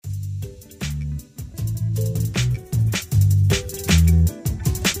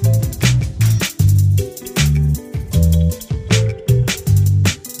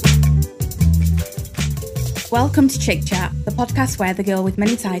Welcome to Chik Chat, the podcast where the girl with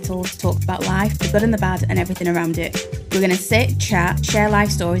many titles talks about life, the good and the bad, and everything around it. We're going to sit, chat, share life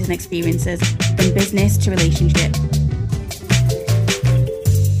stories and experiences, from business to relationship.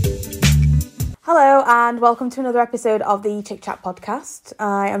 Hello, and welcome to another episode of the Chik Chat podcast.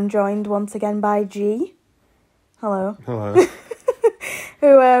 I am joined once again by G. Hello. Hello.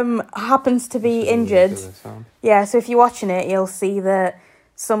 Who happens to be injured. Yeah, so if you're watching it, you'll see that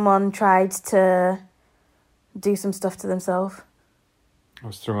someone tried to do some stuff to themselves. I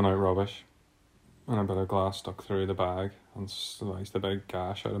was throwing out rubbish and a bit of glass stuck through the bag and sliced a big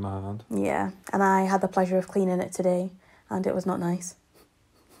gash out of my hand. Yeah, and I had the pleasure of cleaning it today, and it was not nice.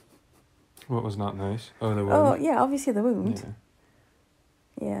 What was not nice? Oh, the wound. Oh, yeah, obviously the wound.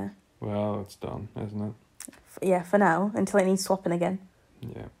 Yeah. Well, it's done, isn't it? Yeah, for now, until it needs swapping again.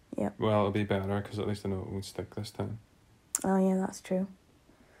 Yeah. Yeah. Well, it'll be better, because at least I know it won't stick this time. Oh, yeah, that's true.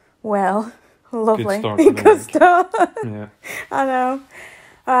 Well, lovely. Good start. Yeah. I know.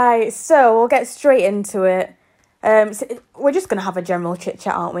 Alright, so we'll get straight into it. So we're just going to have a general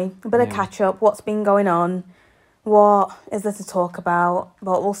chit-chat, aren't we? A bit of catch-up, what's been going on, what is there to talk about.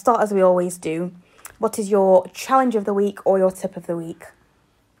 But we'll start as we always do. What is your challenge of the week or your tip of the week?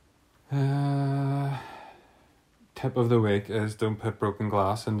 Tip of the week is don't put broken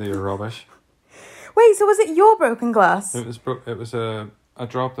glass into your rubbish. Wait, so was it your broken glass? It was I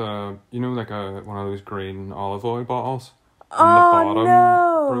dropped one of those green olive oil bottles. And the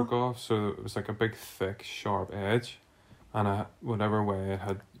bottom broke off, so it was like a big, thick, sharp edge. And whatever way it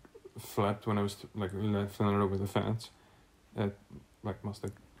had flipped when I was lifting it over the fence, it must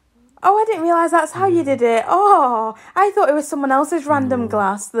have... Oh, I didn't realise that's how you did it. Oh, I thought it was someone else's random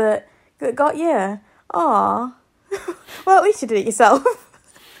glass that got you. Oh. Well, at least you did it yourself.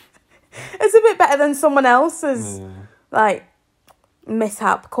 It's a bit better than someone else's,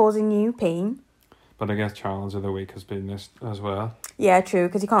 mishap causing you pain. But I guess challenge of the week has been this as well. Yeah, true,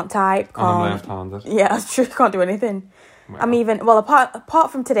 because you can't type. And I'm left-handed. Yeah, that's true. You can't do anything. Well.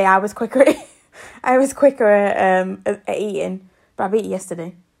 Apart from today, I was quicker. I was quicker at eating, but I beat you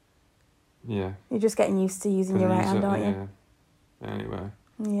yesterday. Yeah. You're just getting used to using your right hand, aren't you? Yeah. Anyway.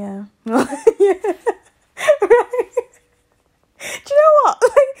 Yeah. Yeah. Right. Do you know what?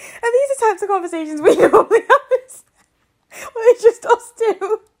 And these are types of conversations we normally have. Well, it's just us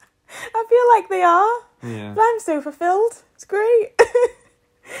two. I feel like they are. Yeah. But I'm so fulfilled. It's great.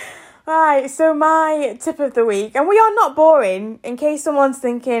 Right, so my tip of the week, and we are not boring, in case someone's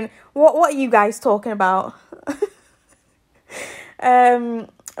thinking, what are you guys talking about?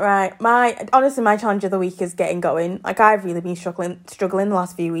 Right, my challenge of the week is getting going. I've really been struggling the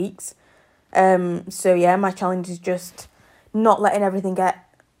last few weeks. So yeah, my challenge is just not letting everything get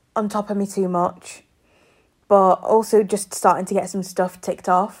on top of me too much, but also just starting to get some stuff ticked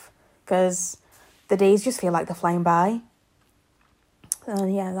off, because the days just feel like they're flying by.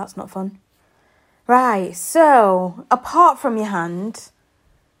 Yeah, that's not fun. Right, so apart from your hand,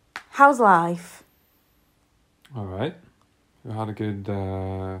 how's life? All right. We had a good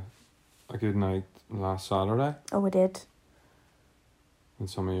night last Saturday. Oh, we did. And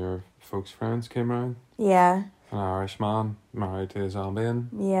some of your folks' friends came round. Yeah. An Irish man married to a Zambian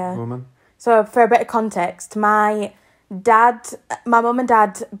woman. So for a bit of context, my mum and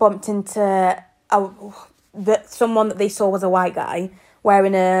dad bumped into someone that they saw was a white guy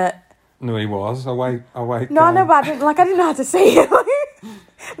wearing a... No, he was a white guy. No, but I didn't know how to say it. I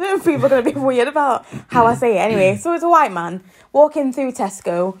don't know if people are going to be weird about how I say it anyway. So it's a white man walking through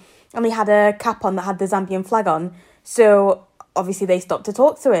Tesco, and he had a cap on that had the Zambian flag on. So obviously they stopped to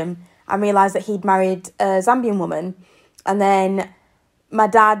talk to him and realised that he'd married a Zambian woman. And then my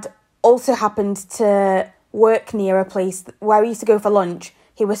dad also happened to work near a place where he used to go for lunch.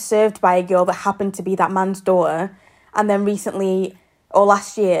 He was served by a girl that happened to be that man's daughter. And then recently, or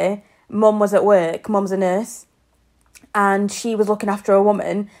last year, Mum was at work. Mum's a nurse. And she was looking after a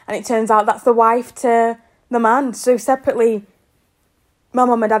woman. And it turns out that's the wife to the man. So separately, my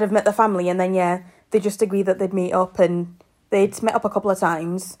mum and dad have met the family. And then, they just agreed that they'd meet up. And they'd met up a couple of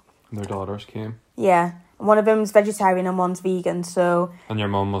times. Their daughters came. Yeah. One of them's vegetarian and one's vegan, so... And your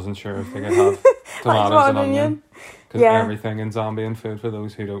mum wasn't sure if they could have tomatoes and onion. Because everything in Zambian food, for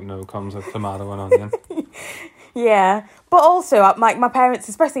those who don't know, comes with tomato and onion. Yeah. But also, my parents,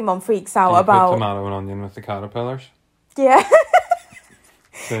 especially Mum, freaks out about... Put tomato and onion with the caterpillars? Yeah.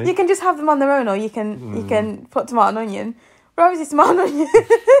 See? You can just have them on their own, or you can put tomato and onion. But obviously tomato and onion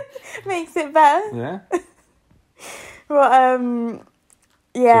makes it better. Yeah. But,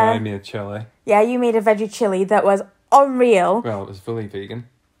 yeah. So I made chilli. Yeah, you made a veggie chilli that was unreal. Well, it was fully vegan.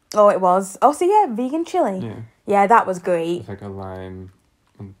 Oh, it was. Oh, so yeah, vegan chilli. Yeah. Yeah, that was great. With like a lime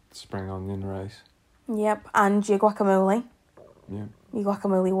and spring onion rice. Yep, and your guacamole. Yeah. Your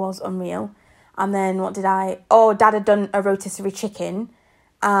guacamole was unreal. And then what did I... Oh, Dad had done a rotisserie chicken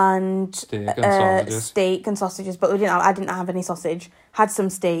and steak and sausages, but I didn't have any sausage. Had some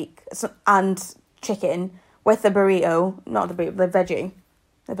steak and chicken with the burrito, not the burrito, the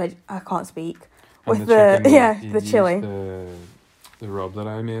veggie. I can't speak. And with the chicken, the chili. The rub that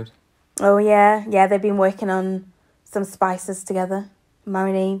I made. Oh yeah, they've been working on some spices together,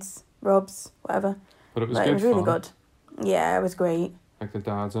 marinades, rubs, whatever. But it was good. It was really good. Yeah, it was great. Like the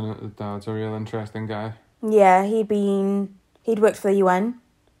dad's in it. The dad's a real interesting guy. Yeah, he'd worked for the UN,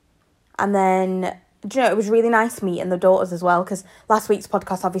 and then it was really nice meeting the daughters as well, because last week's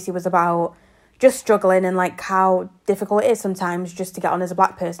podcast obviously was about just struggling and like how difficult it is sometimes just to get on as a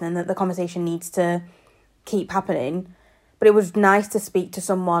black person, and that the conversation needs to keep happening. But it was nice to speak to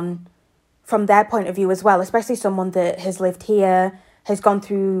someone from their point of view as well, especially someone that has lived here, has gone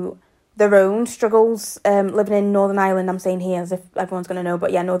through their own struggles, living in Northern Ireland. I'm saying here as if everyone's going to know,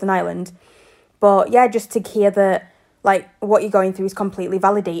 but yeah, Northern Ireland. But yeah, just to hear that, like, what you're going through is completely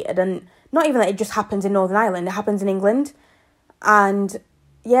validated, and not even that it just happens in Northern Ireland, it happens in England. And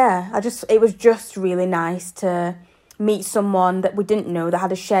yeah, it was just really nice to meet someone that we didn't know, that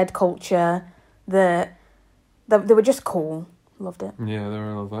had a shared culture, that they were just cool. Loved it. Yeah, they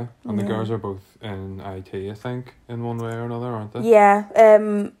were lovely. And the girls are both in IT, I think, in one way or another, aren't they? Yeah.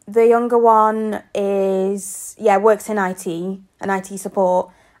 The younger one works in IT and IT support.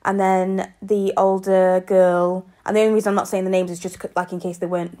 And then the older girl, and the only reason I'm not saying the names is just like in case they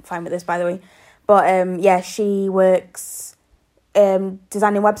weren't fine with this, by the way. But she works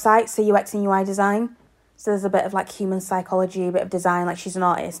designing websites, so UX and UI design. So there's a bit of like human psychology, a bit of design. Like, she's an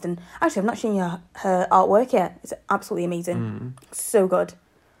artist, and actually I've not seen her artwork yet. It's absolutely amazing, so good.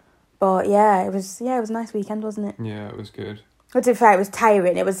 But yeah, it was a nice weekend, wasn't it? Yeah, it was good. But to be fair, it was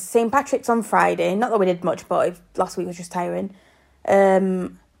tiring. It was St. Patrick's on Friday. Not that we did much, but last week was just tiring.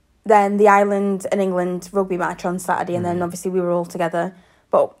 Then the Ireland and England rugby match on Saturday, and then obviously we were all together.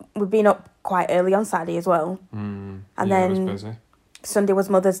 But we've been up quite early on Saturday as well. And then it was busy. Sunday was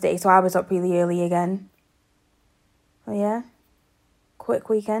Mother's Day, so I was up really early again. Oh yeah, quick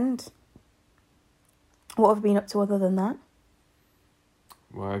weekend. What have you been up to other than that?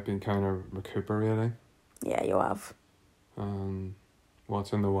 Well, I've been kind of recuperating. Yeah, you have.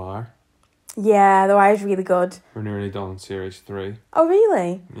 Watching The Wire. Yeah, The Wire's really good. We're nearly done series 3. Oh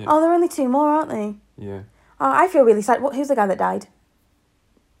really? Yeah. Oh, there are only 2 more, aren't they? Yeah. Oh, I feel really sad. Who's the guy that died?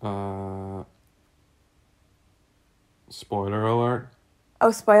 Spoiler alert.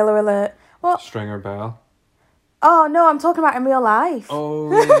 Oh, spoiler alert. What? Stringer Bell. Oh no, I'm talking about in real life.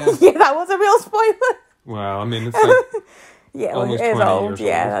 Oh yeah. Yeah, that was a real spoiler. Well, I mean, it's like yeah, almost it is 20 old. years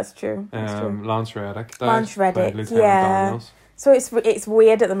Yeah, old. that's true. Lance Reddick died. Lance Reddick, Lieutenant yeah. Daniels. So it's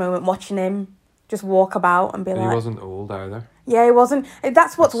weird at the moment watching him just walk about and be like... He wasn't old either. Yeah, he wasn't.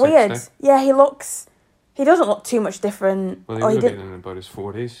 That's what's Like weird. 60. Yeah, he doesn't look too much different. Well, he would have been in about his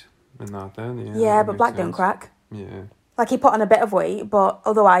 40s in that then. Yeah, but black don't crack. Yeah. Like, he put on a bit of weight, but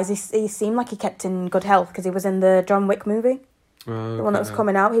otherwise he seemed like he kept in good health, because he was in the John Wick movie. Okay. The one that was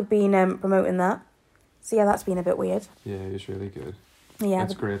coming out. He'd been promoting that. So yeah, that's been a bit weird. Yeah, he was really good. Yeah.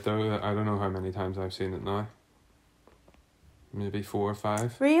 It's great though. I don't know how many times I've seen it now. Maybe 4 or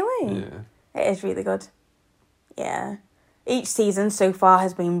 5. Really? Yeah. It is really good. Yeah. Each season so far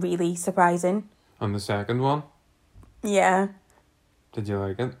has been really surprising. And the second one? Yeah. Did you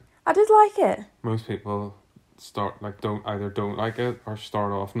like it? I did like it. Most people don't like it or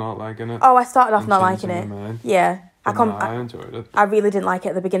start off not liking it. Oh, I started off not liking it. Yeah. I enjoyed it. I really didn't like it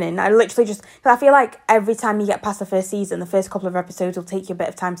at the beginning. I literally cause I feel like every time you get past the first season, the first couple of episodes will take you a bit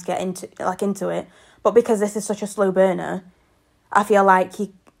of time to get into it. But because this is such a slow burner, I feel like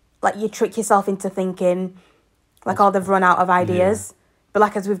you trick yourself into thinking like, oh, they've run out of ideas. Yeah. But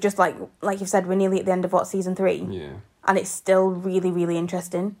like, as we've just like you've said, we're nearly at the end of season 3. Yeah. And it's still really, really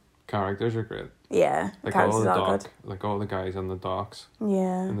interesting. Characters are great. Yeah, like characters are good. Like all the guys on the docks.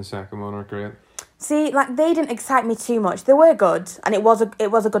 Yeah. In the second one are great. See, like, they didn't excite me too much. They were good, and it was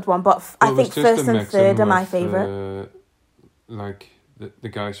a good one. But I think first and third are my favourite. Like the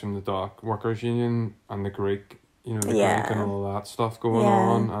guys from the dock workers union and the Greek, Greek and all that stuff going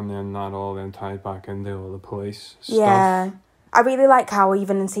on, and then that all then tied back into all the police stuff. Yeah, I really like how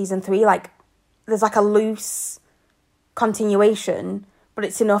even in season 3, like, there's like a loose continuation, but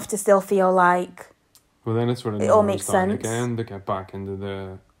it's enough to still feel like. Well, then it's sort of it all makes sense again to get back into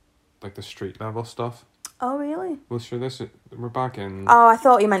the street level stuff. Oh really? Well, sure. We're back in. Oh, I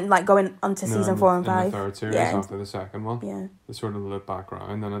thought you meant like going onto season 4 and 5. In the third series after the second one. Yeah. They sort of look back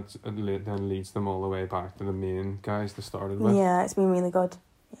around, and it then leads them all the way back to the main guys they started with. Yeah, it's been really good.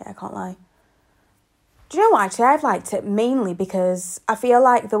 Yeah, I can't lie. Do you know what, actually? I've liked it mainly because I feel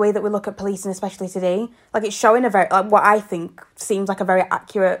like the way that we look at policing, especially today, like it's showing a very, like what I think seems like a very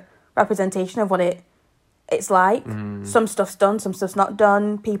accurate representation of what it's like. Some stuff's done, some stuff's not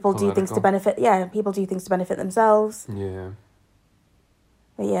done. People do things to benefit, people do things to benefit themselves. Yeah.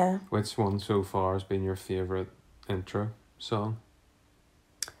 But yeah. Which one so far has been your favourite intro song?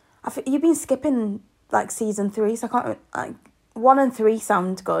 You've been skipping like season 3, so I can't, like, 1 and 3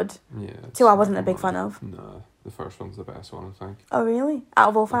 sound good. Yeah. 2 I wasn't a big fan of. No, the first one's the best one, I think. Oh, really? Out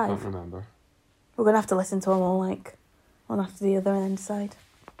of all 5? I can't remember. We're going to have to listen to them all, like, one after the other and then decide.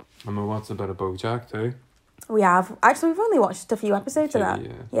 And we watched a bit of BoJack too. We have. Actually, we've only watched a few episodes of that.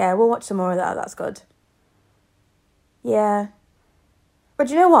 Yeah, we'll watch some more of that. That's good. Yeah. But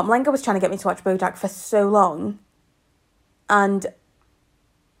do you know what? Mlenga was trying to get me to watch BoJack for so long. And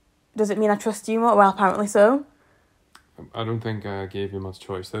does it mean I trust you more? Well, apparently so. I don't think I gave you much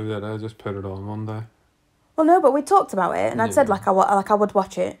choice though, did I? Just put it on one day. Well, no, but we talked about it, and I'd said I would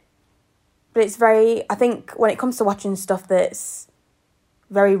watch it. But it's very, I think when it comes to watching stuff that's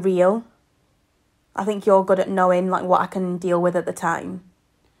very real, I think you're good at knowing like what I can deal with at the time.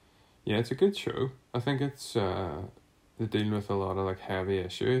 Yeah, it's a good show. I think it's they deal with a lot of like heavy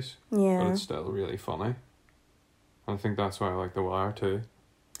issues. Yeah. But it's still really funny. I think that's why I like The Wire too.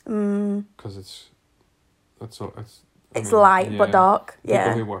 Because it's light but dark. Yeah.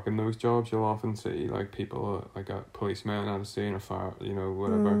 People who work in those jobs, you'll often see like people like a policeman at a scene or fire,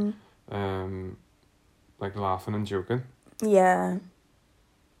 whatever, like laughing and joking. Yeah.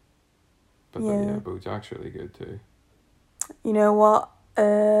 But BoJack's really good too. You know what?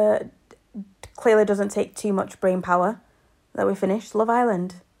 Clearly doesn't take too much brain power that we finished Love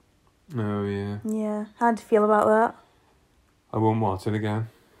Island. Oh yeah. Yeah. How do you feel about that? I won't watch it again.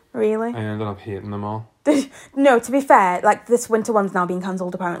 Really? I ended up hating them all. No, to be fair, like this winter one's now being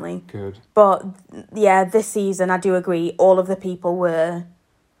cancelled apparently. Good. But yeah, this season I do agree all of the people were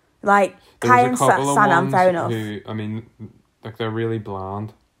like Kai and Sanam, fair enough. I mean, like they're really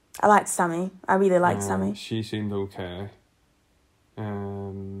bland. I liked Sammy. I really liked Sammy. She seemed okay.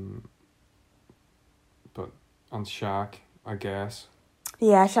 And Shaq, I guess.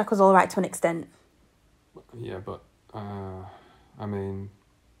 Yeah, Shaq was all right to an extent. Yeah, but I mean,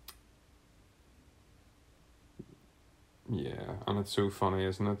 yeah, and it's so funny,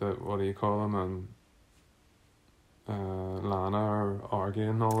 isn't it? That what do you call them? And Lana are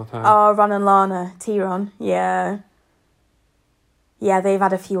arguing all the time. Oh, Ron and Lana, T-Ron, yeah. Yeah, they've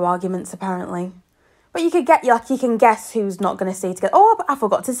had a few arguments apparently. But you can guess who's not going to stay together. Oh, I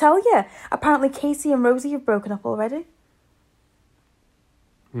forgot to tell you. Apparently Casey and Rosie have broken up already.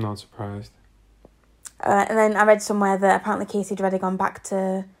 I'm not surprised. And then I read somewhere that apparently Casey had already gone back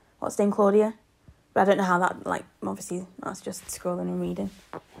to, what's her name, Claudia? But I don't know how that, like, obviously that's just scrolling and reading.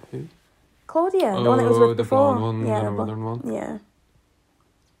 Who? Claudia, the one that was with the before. blonde one, Yeah, the northern one. Yeah.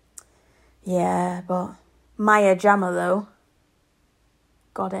 Yeah, but Maya Jama, though.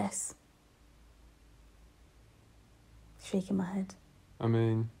 Goddess. Shaking my head. I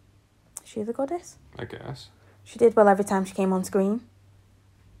mean... Is she the goddess? I guess. She did well every time she came on screen.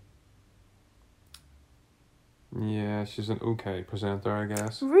 Yeah, she's an okay presenter, I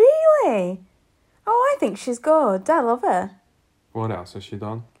guess. Really? Oh, I think she's good. I love her. What else has she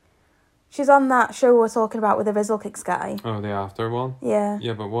done? She's on that show we're talking about with the Rizzle Kicks guy. Oh, the After one? Yeah.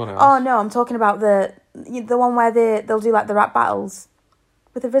 Yeah, but what else? Oh, no, I'm talking about the one where they'll do, like, the rap battles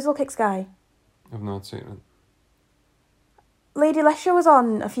with the Rizzle Kicks guy. I've not seen it. Lady Lesher was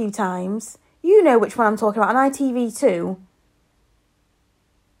on a few times. You know which one I'm talking about, on ITV2.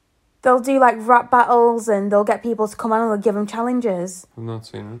 They'll do, like, rap battles and they'll get people to come on and they'll give them challenges. I've not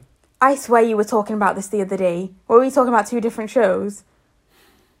seen it. I swear you were talking about this the other day. Were we talking about 2 different shows?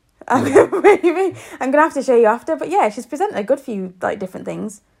 Maybe. I'm going to have to show you after. But yeah, she's presented a good few, like, different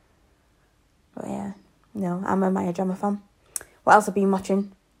things. But yeah, no, I'm a Maya Jama fan. What else have you been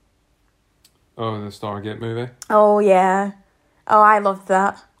watching? Oh, the Stargate movie? Oh, yeah. Oh, I loved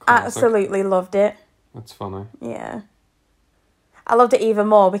that. Classic. Absolutely loved it. That's funny. Yeah. I loved it even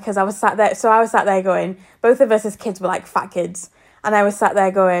more because I was sat there going, both of us as kids were like fat kids. And I was sat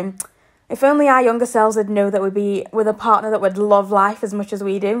there going, if only our younger selves would know that we'd be with a partner that would love life as much as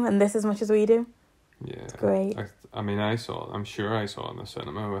we do and this as much as we do. Yeah. It's great. I'm sure I saw it in the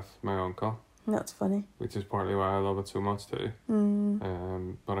cinema with my uncle. That's funny. Which is partly why I love it so much too.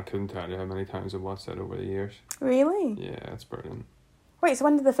 But I couldn't tell you how many times I've watched it over the years. Really? Yeah, it's brilliant. Wait, so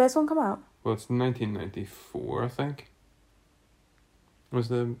when did the first one come out? Well, it's 1994, I think. Was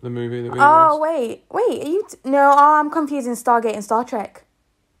the movie that we watched? watched. Wait, are you... No, I'm confusing Stargate and Star Trek.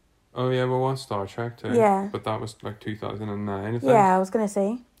 Oh, yeah, we watched Star Trek too. Yeah. But that was like 2009, I think. Yeah, I was going to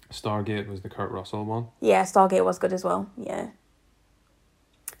say. Stargate was the Kurt Russell one. Yeah, Stargate was good as well. Yeah.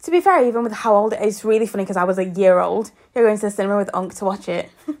 To be fair, even with how old it's really funny because I was a year old. You're going to the cinema with Unc to watch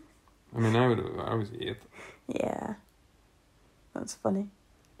it. I mean, I was 8. Yeah. That's funny.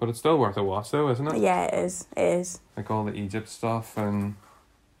 But it's still worth a watch, though, isn't it? Yeah, it is. It is. Like all the Egypt stuff and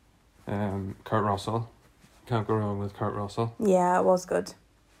Kurt Russell. Can't go wrong with Kurt Russell. Yeah, it was good.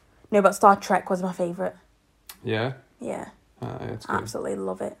 No, but Star Trek was my favourite. Yeah? Yeah. It's good. Absolutely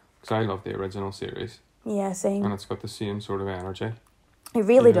love it. Because I love the original series. Yeah, same. And it's got the same sort of energy. It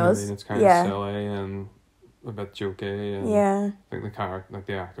really You know does. what I mean? It's kind of silly and a bit jokey. And yeah. I think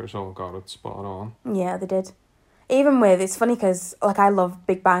the actors all got it spot on. Yeah, they did. Even with, it's funny because, like, I love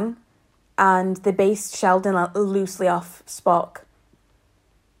Big Bang. And they based Sheldon loosely off Spock.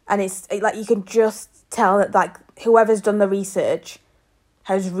 And it's, like, you can just tell that, like, whoever's done the research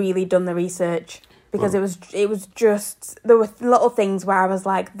has really done the research. Because it was just, there were little things where I was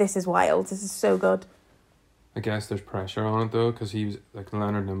like, this is wild, this is so good. I guess there's pressure on it though, because he was, like,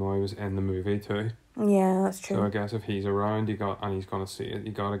 Leonard Nimoy was in the movie too. Yeah, that's true. So I guess if he's around, he's gonna see it,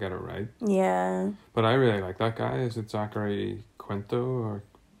 you gotta get it right. Yeah. But I really like that guy. Is it Zachary Quinto?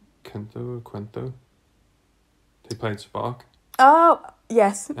 He played Spock. Oh,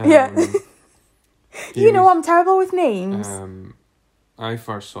 yes. Yeah. You know, was, I'm terrible with names. I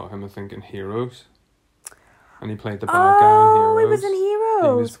first saw him, I think, in Heroes. And he played the bad guy in Heroes. Oh, he was in Heroes. He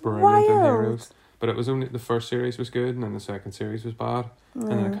was brilliant in Wild. Heroes. But it was only, the first series was good, and then the second series was bad. And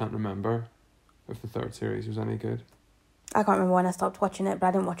then I can't remember if the third series was any good. I can't remember when I stopped watching it, but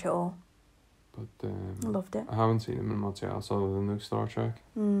I didn't watch it all. But I loved it. I haven't seen him in much else other than the Star Trek.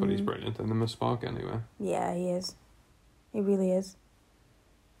 But he's brilliant in them as Spock anyway. Yeah, he is. He really is.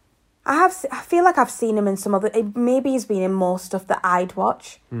 I feel like I've seen him in some other... Maybe he's been in more stuff that I'd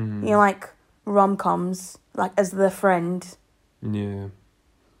watch. You know, like rom-coms, like as the friend. Yeah.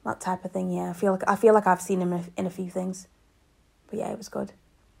 That type of thing, yeah. I feel like I've seen him in a few things. But yeah, it was good.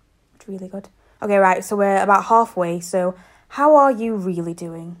 It's really good. Okay, right, so we're about halfway. So how are you really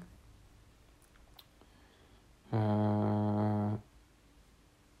doing?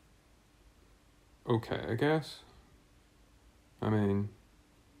 Okay, I guess. I mean,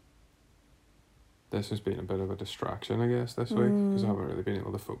 this has been a bit of a distraction, I guess, this week, because I haven't really been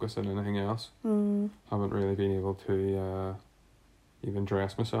able to focus on anything else. Haven't really been able to even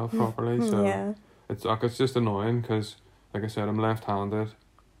dress myself properly, so yeah. It's just annoying, because, like I said, I'm left-handed,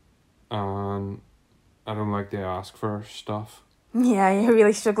 and I don't like to ask for stuff. Yeah, you're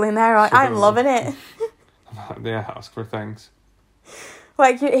really struggling there. I'm loving it. They ask for things.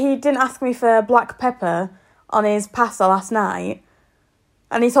 Like, he didn't ask me for black pepper on his pasta last night.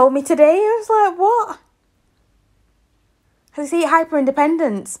 And he told me today. I was like, what? Because he's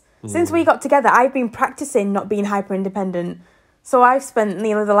hyper-independent. Since we got together, I've been practising not being hyper-independent. So I've spent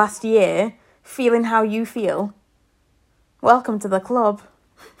nearly the last year feeling how you feel. Welcome to the club.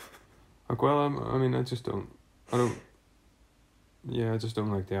 Like, well, I just don't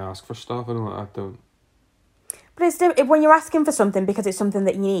like to ask for stuff. I don't. But it's when you're asking for something because it's something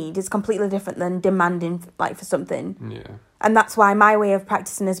that you need, it's completely different than demanding like for something. Yeah. And that's why my way of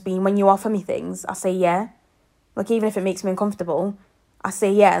practicing has been when you offer me things, I say yeah. Like, even if it makes me uncomfortable, I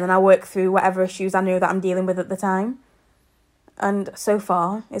say yeah, and then I work through whatever issues I know that I'm dealing with at the time. And so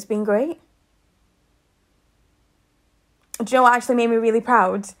far, it's been great. Do you know what actually made me really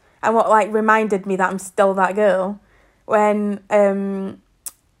proud? And what, like, reminded me that I'm still that girl? When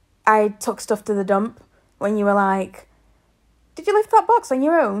I took stuff to the dump, when you were like, did you lift that box on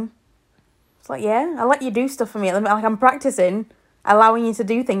your own? It's like, yeah, I let you do stuff for me. Like, I'm practicing, allowing you to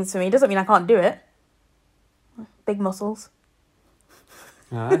do things for me. Doesn't mean I can't do it. Big muscles.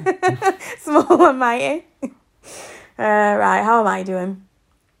 Aye. Small and mighty. Right, how am I doing?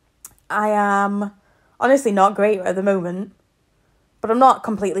 I am honestly not great at the moment, but I'm not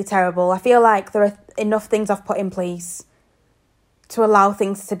completely terrible. I feel like there are enough things I've put in place to allow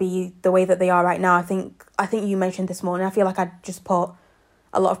things to be the way that they are right now. I think you mentioned this morning, I feel like I just put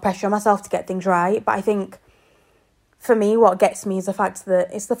a lot of pressure on myself to get things right. But I think for me, what gets me is the fact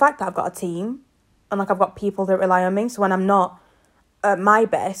that I've got a team and like I've got people that rely on me. So when I'm not at my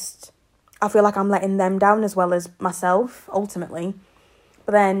best, I feel like I'm letting them down as well as myself, ultimately.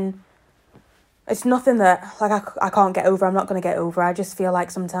 But then it's nothing that like I can't get over. I'm not going to get over. I just feel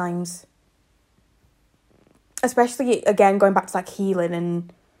like sometimes, especially again, going back to like healing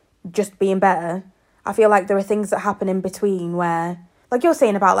and just being better, I feel like there are things that happen in between where, like you're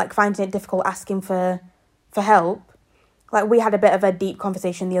saying about like finding it difficult asking for help. Like we had a bit of a deep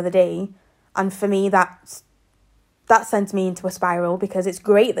conversation the other day, and for me that sent me into a spiral, because it's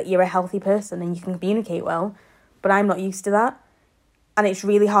great that you're a healthy person and you can communicate well, but I'm not used to that. And it's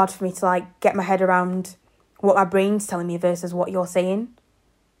really hard for me to, like, get my head around what my brain's telling me versus what you're saying.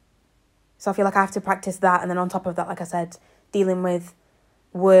 So I feel like I have to practice that. And then on top of that, like I said, dealing with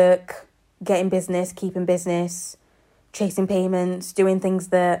work, getting business, keeping business, chasing payments, doing things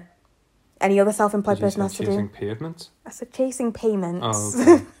that any other self-employed person has to do. Chasing pavements? I said chasing payments. Oh,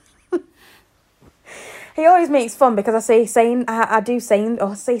 okay. He always makes fun because I say sayings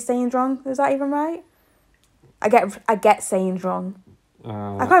wrong. Is that even right? I get sayings wrong.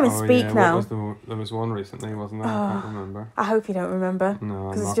 I can't even speak now. There was one recently, wasn't there? I can't remember. I hope you don't remember. No,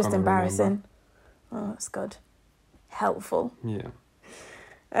 because it's just embarrassing. Oh, that's good. Helpful. Yeah.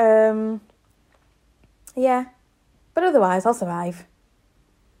 Yeah, but otherwise I'll survive.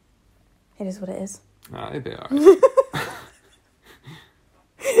 It is what it is. It'd be alright.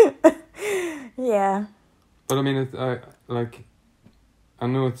 Yeah. But I mean, I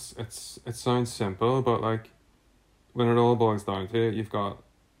know it sounds simple, but like, when it all boils down to it, you've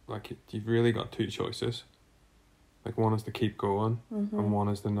really got two choices. Like, one is to keep going, and one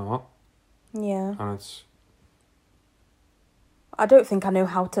is to not. Yeah. And I don't think I know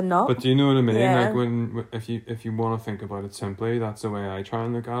how to not. But do you know what I mean? Yeah. Like, if you want to think about it simply, that's the way I try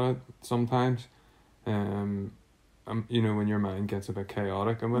and look at it sometimes. When your mind gets a bit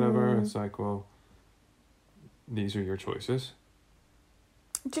chaotic and whatever, it's like, well, these are your choices.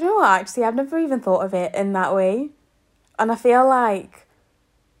 Do you know what? Actually, I've never even thought of it in that way. And I feel like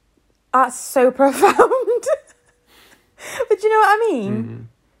that's so profound. But do you know what I mean? Mm-hmm.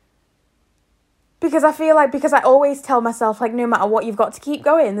 Because I feel like, because I always tell myself, like, no matter what, you've got to keep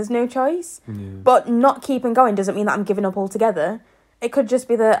going. There's no choice. Yeah. But not keeping going doesn't mean that I'm giving up altogether. It could just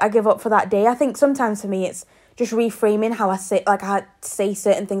be that I give up for that day. I think sometimes for me it's just reframing how I say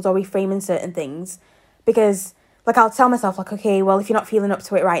certain things, or reframing certain things. Because, like, I'll tell myself, like, okay, well, if you're not feeling up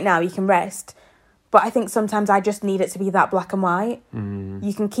to it right now, you can rest. But I think sometimes I just need it to be that black and white. Mm.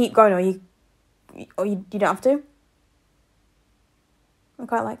 You can keep going, or you don't have to. I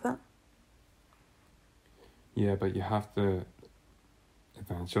quite like that. Yeah, but you have to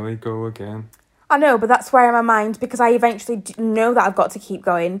eventually go again. I know, but that's where in my mind, because I eventually know that I've got to keep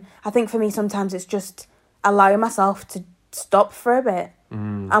going. I think for me, sometimes it's just allowing myself to stop for a bit.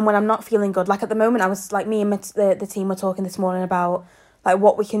 And when I'm not feeling good, like at the moment, I was like, me and the team were talking this morning about like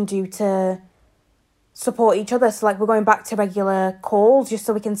what we can do to support each other. So like we're going back to regular calls just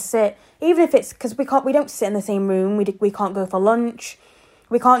so we can sit, even if it's because we don't sit in the same room. We can't go for lunch.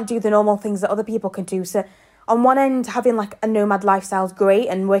 We can't do the normal things that other people can do. So on one end, having like a nomad lifestyle is great,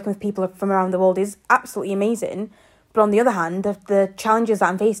 and working with people from around the world is absolutely amazing. But on the other hand, the challenges that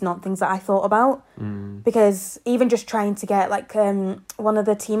I'm facing aren't things that I thought about. Because even just trying to get, like, one of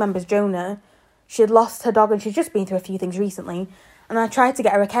the team members, Jonah, she had lost her dog and she's just been through a few things recently. And I tried to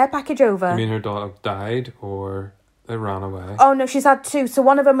get her a care package over. You mean her dog died or it ran away? Oh, no, she's had two. So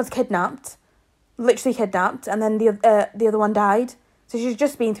one of them was kidnapped, literally kidnapped, and then the other one died. So she's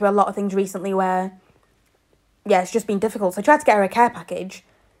just been through a lot of things recently where, yeah, it's just been difficult. So I tried to get her a care package.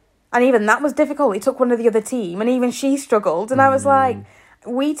 And even that was difficult. It took one of the other team, and even she struggled. And I was like, I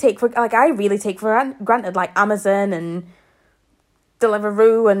really take for granted, like, Amazon and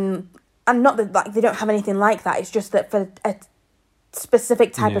Deliveroo, and not that, like, they don't have anything like that. It's just that for a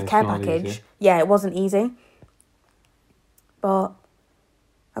specific type of care package, easy. Yeah, it wasn't easy. But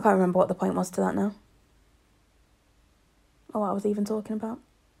I can't remember what the point was to that now. Or what I was even talking about.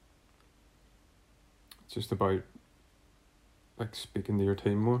 It's just about, like, speaking to your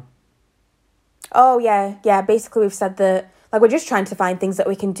team more. Oh, yeah. Basically, we've said that, like, we're just trying to find things that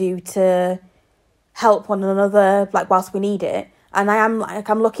we can do to help one another, like, whilst we need it. And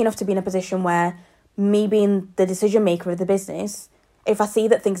I'm lucky enough to be in a position where me being the decision maker of the business, if I see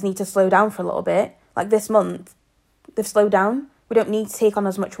that things need to slow down for a little bit, like this month, they've slowed down. We don't need to take on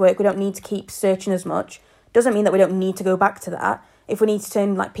as much work. We don't need to keep searching as much. Doesn't mean that we don't need to go back to that. If we need to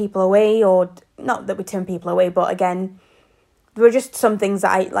turn, like, people away, or not that we turn people away, but again, there were just some things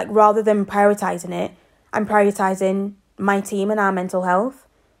that I, like, rather than prioritising it, I'm prioritising my team and our mental health.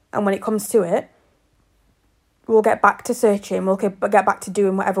 And when it comes to it, we'll get back to searching. We'll get back to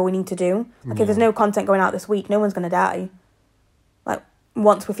doing whatever we need to do. Like, if there's no content going out this week, no one's going to die. Like,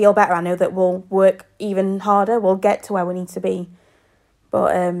 once we feel better, I know that we'll work even harder. We'll get to where we need to be.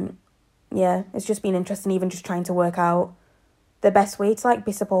 But, yeah, it's just been interesting, even just trying to work out the best way to, like,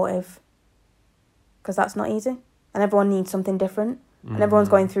 be supportive. Because that's not easy. And everyone needs something different. And everyone's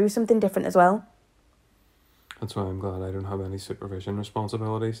going through something different as well. That's why I'm glad I don't have any supervision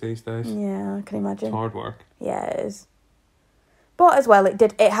responsibilities these days. Yeah, I can imagine. It's hard work. Yeah, it is. But as well,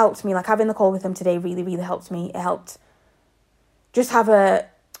 it helped me. Like, having the call with him today really, really helped me. It helped just have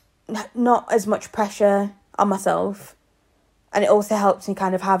not as much pressure on myself. And it also helps me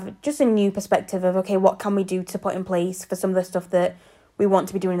kind of have just a new perspective of, okay, what can we do to put in place for some of the stuff that we want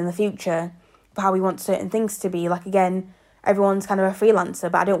to be doing in the future, for how we want certain things to be. Like, again, everyone's kind of a freelancer,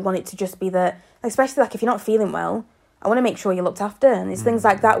 but I don't want it to just be that, especially like if you're not feeling well, I want to make sure you're looked after. And it's things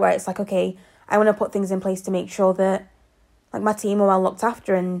like that where it's like, okay, I want to put things in place to make sure that like my team are well looked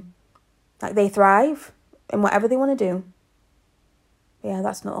after and like they thrive in whatever they want to do. Yeah,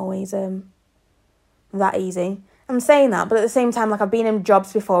 that's not always that easy. I'm saying that, but at the same time, like I've been in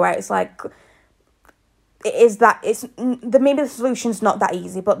jobs before where it's like maybe the solution's not that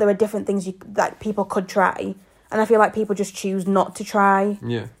easy, but there are different things that people could try, and I feel like people just choose not to try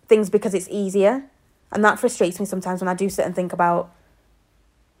things because it's easier, and that frustrates me sometimes when I do sit and think about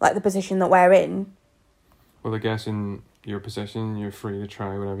like the position that we're in. Well, I guess in your position, you're free to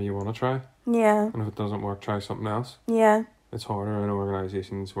try whatever you want to try. Yeah. And if it doesn't work, try something else. Yeah. It's harder in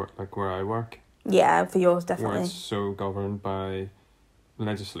organisations like where I work. Yeah, for yours definitely. Where it's so governed by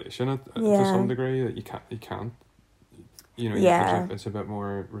legislation to some degree that you can't. You know, it's a bit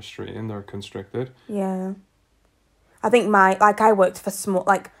more restrained or constricted. Yeah. I think I worked for small,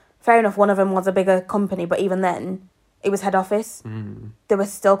 like, fair enough, one of them was a bigger company, but even then, it was head office. There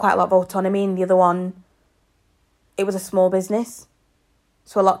was still quite a lot of autonomy, and the other one, it was a small business.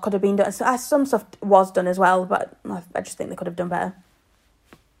 So a lot could have been done. So, some stuff was done as well, but I just think they could have done better.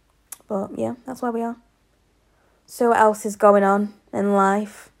 But yeah, that's where we are. So what else is going on in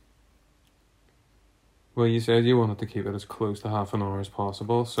life? Well, you said you wanted to keep it as close to half an hour as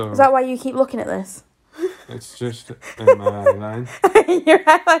possible, so... Is that why you keep looking at this? It's just in my eyeline.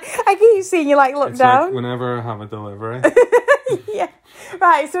 I keep seeing you look down. Like whenever I have a delivery. Yeah.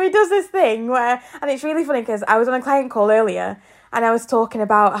 Right, so he does this thing where... And it's really funny because I was on a client call earlier and I was talking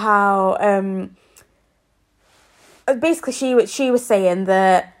about how... basically, she was saying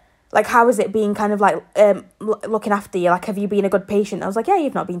that... Like, how is it being kind of, like, looking after you? Like, have you been a good patient? I was like, yeah,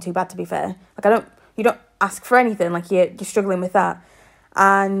 you've not been too bad, to be fair. Like, you don't ask for anything. Like, you're struggling with that.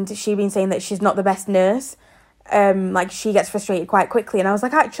 And she'd been saying that she's not the best nurse. Like, she gets frustrated quite quickly. And I was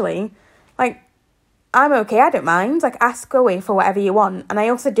like, actually, like, I'm okay. I don't mind. Like, ask away for whatever you want. And I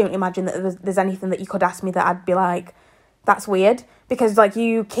also don't imagine that there's anything that you could ask me that I'd be like, that's weird. Because, like,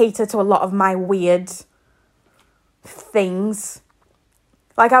 you cater to a lot of my weird things.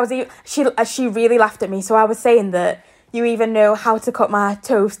 Like, she really laughed at me. So I was saying that you even know how to cut my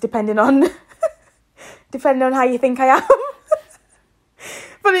toast depending on how you think I am.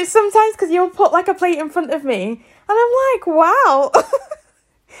 But it's sometimes because you'll put, like, a plate in front of me. And I'm like, wow.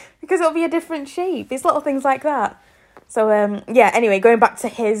 Because it'll be a different shape. It's little things like that. So, yeah, anyway, going back to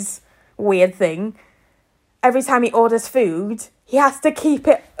his weird thing. Every time he orders food, he has to keep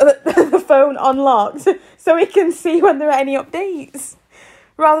the phone unlocked so he can see when there are any updates.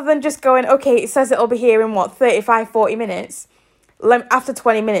 Rather than just going, okay, it says it'll be here in, 35, 40 minutes. After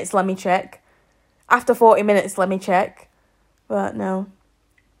 20 minutes, let me check. After 40 minutes, let me check. But no.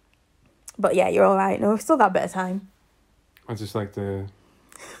 But yeah, you're all right. No, we've still got a bit of time. I just like to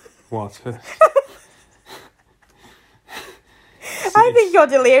watch it. I think you're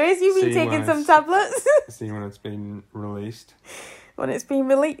delirious. You've been taking some tablets. See when it's been released. When it's been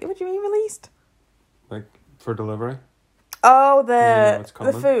released? What do you mean released? Like, for delivery. Oh, the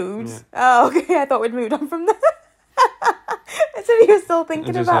food. Yeah. Oh, okay. I thought we'd moved on from that. So you were still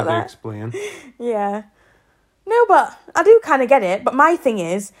thinking about that. I just have to explain. Yeah. No, but I do kind of get it. But my thing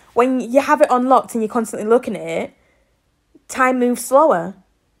is, when you have it unlocked and you're constantly looking at it, time moves slower.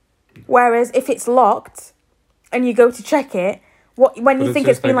 Whereas if it's locked and you go to check it, when you think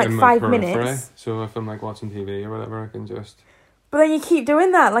it's been like 5 minutes. So if I'm like watching TV or whatever, I can just... But then you keep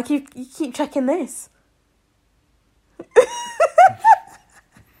doing that. Like you keep checking this.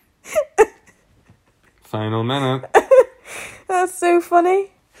 Final minute. That's so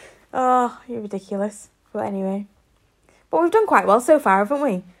funny. Oh, you're ridiculous. But anyway. But we've done quite well so far, haven't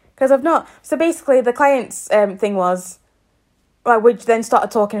we? Because I've not... So basically, the client's thing was... Like, we then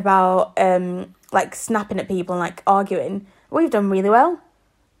started talking about, like, snapping at people and, like, arguing. We've done really well.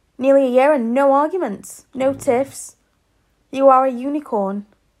 Nearly a year and no arguments. No tiffs. You are a unicorn,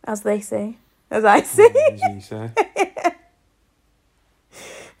 as they say. As I say. As you say.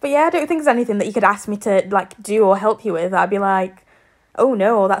 But yeah, I don't think there's anything that you could ask me to, like, do or help you with. I'd be like, oh,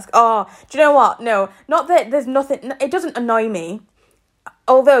 no, do you know what? No, not that there's nothing, it doesn't annoy me.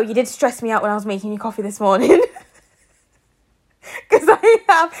 Although you did stress me out when I was making you coffee this morning. Because I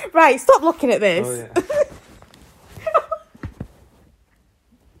have... Right, stop looking at this. Oh, yeah.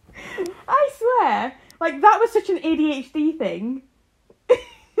 I swear, like, that was such an ADHD thing. I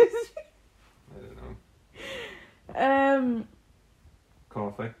don't know. Um...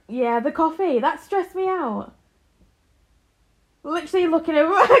 Coffee. Yeah, the coffee. That stressed me out. Literally looking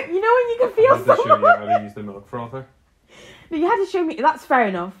over, you know when you can I feel had to show you someone. how to use the milk frother. No, you had to show me. That's fair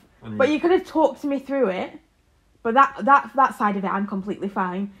enough. And But you could have talked me through it. But that side of it, I'm completely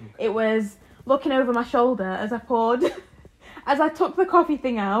fine. Okay. It was looking over my shoulder as I poured, as I took the coffee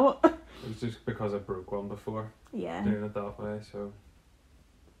thing out. It was just because I broke one before, Yeah. doing it that way, so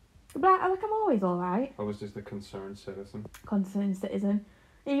But I'm always alright. I was just a concerned citizen. Concerned citizen.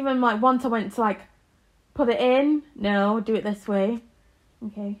 Even like once I went to like put it in. No, do it this way.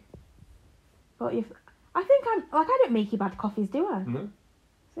 Okay. But I think I don't make you bad coffees, do I? No,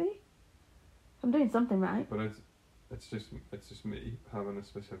 See? I'm doing something right. but it's just me having a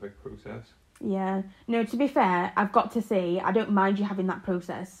specific process. Yeah. No, to be fair, I've got to say I don't mind you having that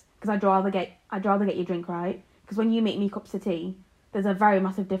process because I'd rather get your drink right. Because when you make me cups of tea, there's a very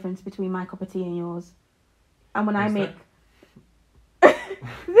massive difference between my cup of tea and yours. And when I Is make,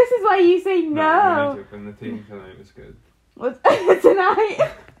 this is why you say I'm no. only joking. The tea tonight was good. Tonight.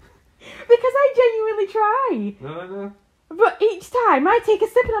 Because I genuinely try. No. But each time I take a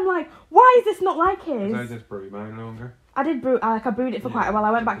sip and I'm like, why is this not like his? Because I just brew mine longer. I did brew, I brewed it for quite a while.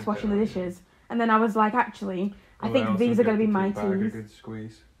 I went back to washing the yeah. dishes. And then I was like, actually, I think these are going to be my A teas. good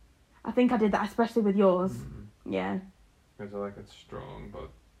squeeze. I think I did that, especially with yours. Yeah. Because I like it strong, but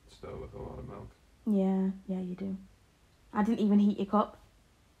still with a lot of milk. Yeah, you do. I didn't even heat your cup.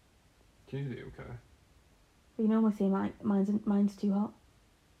 It's usually okay. But you normally say mine's too hot.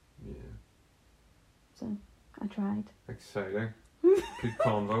 Yeah. So, I tried. Exciting. Good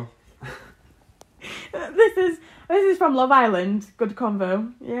convo. This is from Love Island. Good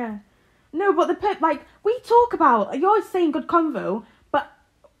convo. Yeah. No, but we talk about, you're always saying good convo, but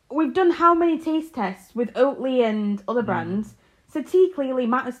we've done how many taste tests with Oatly and other brands, so tea clearly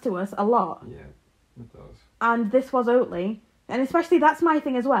matters to us a lot. Yeah, it does. And this was Oatly, and especially that's my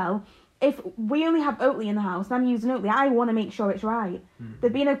thing as well. If we only have Oatly in the house and I'm using Oatly, I want to make sure it's right.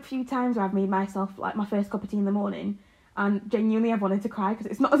 There've been a few times where I've made myself like my first cup of tea in the morning, and genuinely I've wanted to cry because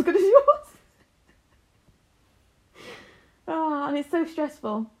it's not as good as yours. Oh, and it's so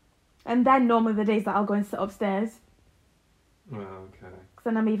stressful. And then normally the days that I'll go and sit upstairs, Well, okay. because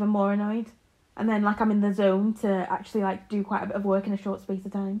then I'm even more annoyed. And then like I'm in the zone to actually like do quite a bit of work in a short space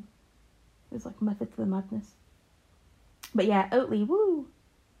of time. It's like method to the madness. But yeah, Oatly, woo!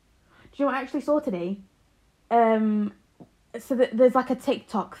 Do you know what I actually saw today? So there's like a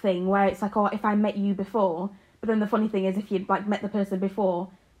TikTok thing where it's like, oh, if I met you before, but then the funny thing is if you'd like met the person before,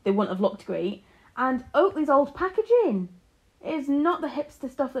 they wouldn't have looked great. And Oatly's old packaging is not the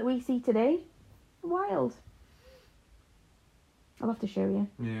hipster stuff that we see today. Wild. I'll have to show you.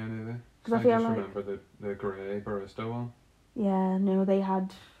 Yeah, neither. 'Cause I feel just like- remember the grey barista one. Yeah, no,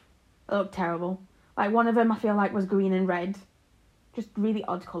 it looked terrible. Like one of them I feel like was green and red. Just really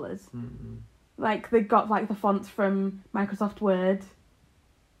odd colours. Like they got like the fonts from Microsoft Word.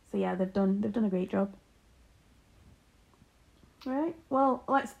 So yeah, they've done a great job. Right. Well,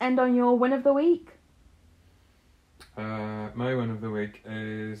 let's end on your win of the week. My win of the week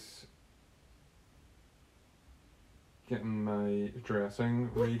is getting my dressing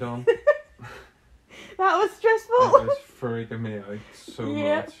redone. That was It stressful. was freaking me out so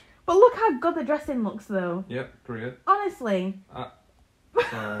Yeah. much. But look how good the dressing looks though. Yep, great. Honestly.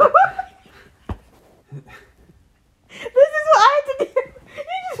 Sorry. This is what I had to do. You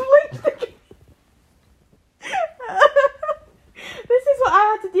just blinked again. This is what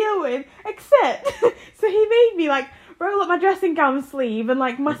I had to deal with. Except, so he made me like roll up my dressing gown sleeve and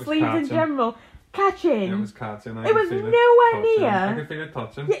like my It was sleeves in catching. general. Catching. It was catching. It was nowhere near. I could feel it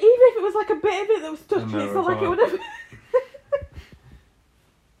touching. Yeah, even if it was like a bit of it that was touching, it's not like it would have.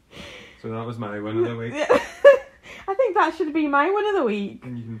 So that was my win of the week. Yeah. I think that should be my win of the week.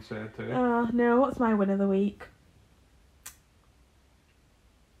 And you can say it too. No, what's my win of the week?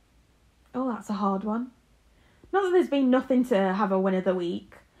 Oh, that's a hard one. Not that there's been nothing to have a win of the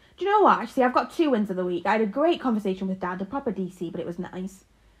week. Do you know what? Actually, I've got 2 wins of the week. I had a great conversation with Dad, a proper DC, but it was nice.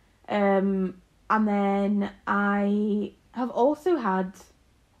 And then I have also had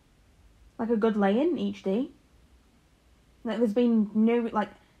like a good lay-in each day. Like there's been no like,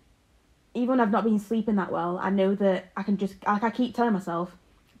 even when I've not been sleeping that well, I know that I can just like I keep telling myself,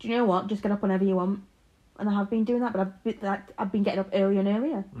 do you know what? Just get up whenever you want, and I have been doing that. But I've been getting up earlier and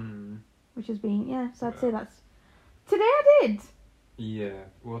earlier, which has been So I'd say that's today I did. Yeah.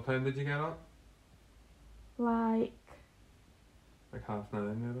 What time did you get up? Like 9:30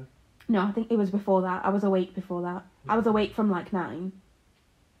 maybe? no, I think it was before that. I was awake before that. I was awake from like 9.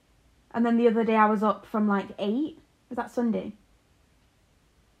 And then the other day I was up from like 8. Was that Sunday?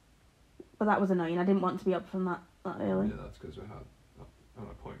 But that was annoying. I didn't want to be up from that early. Yeah, that's because we had an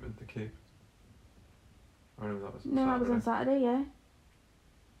appointment to keep. I know that was No, Saturday. I was on Saturday, yeah.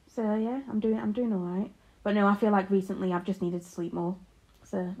 So yeah, I'm doing alright. But no, I feel like recently I've just needed to sleep more.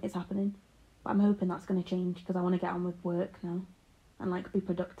 So it's happening. But I'm hoping that's going to change because I want to get on with work now. And like be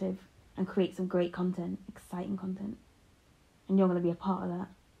productive and create some great content, exciting content. And you're going to be a part of that.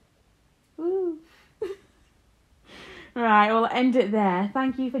 Woo! Right, well, end it there.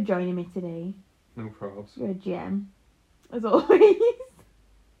 Thank you for joining me today. No probs. You're a gem. As always.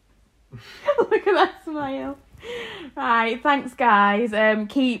 Look at that smile. Right, thanks guys.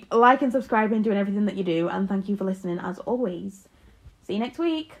 Keep liking, subscribing, doing everything that you do. And thank you for listening as always. See you next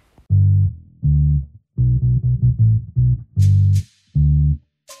week.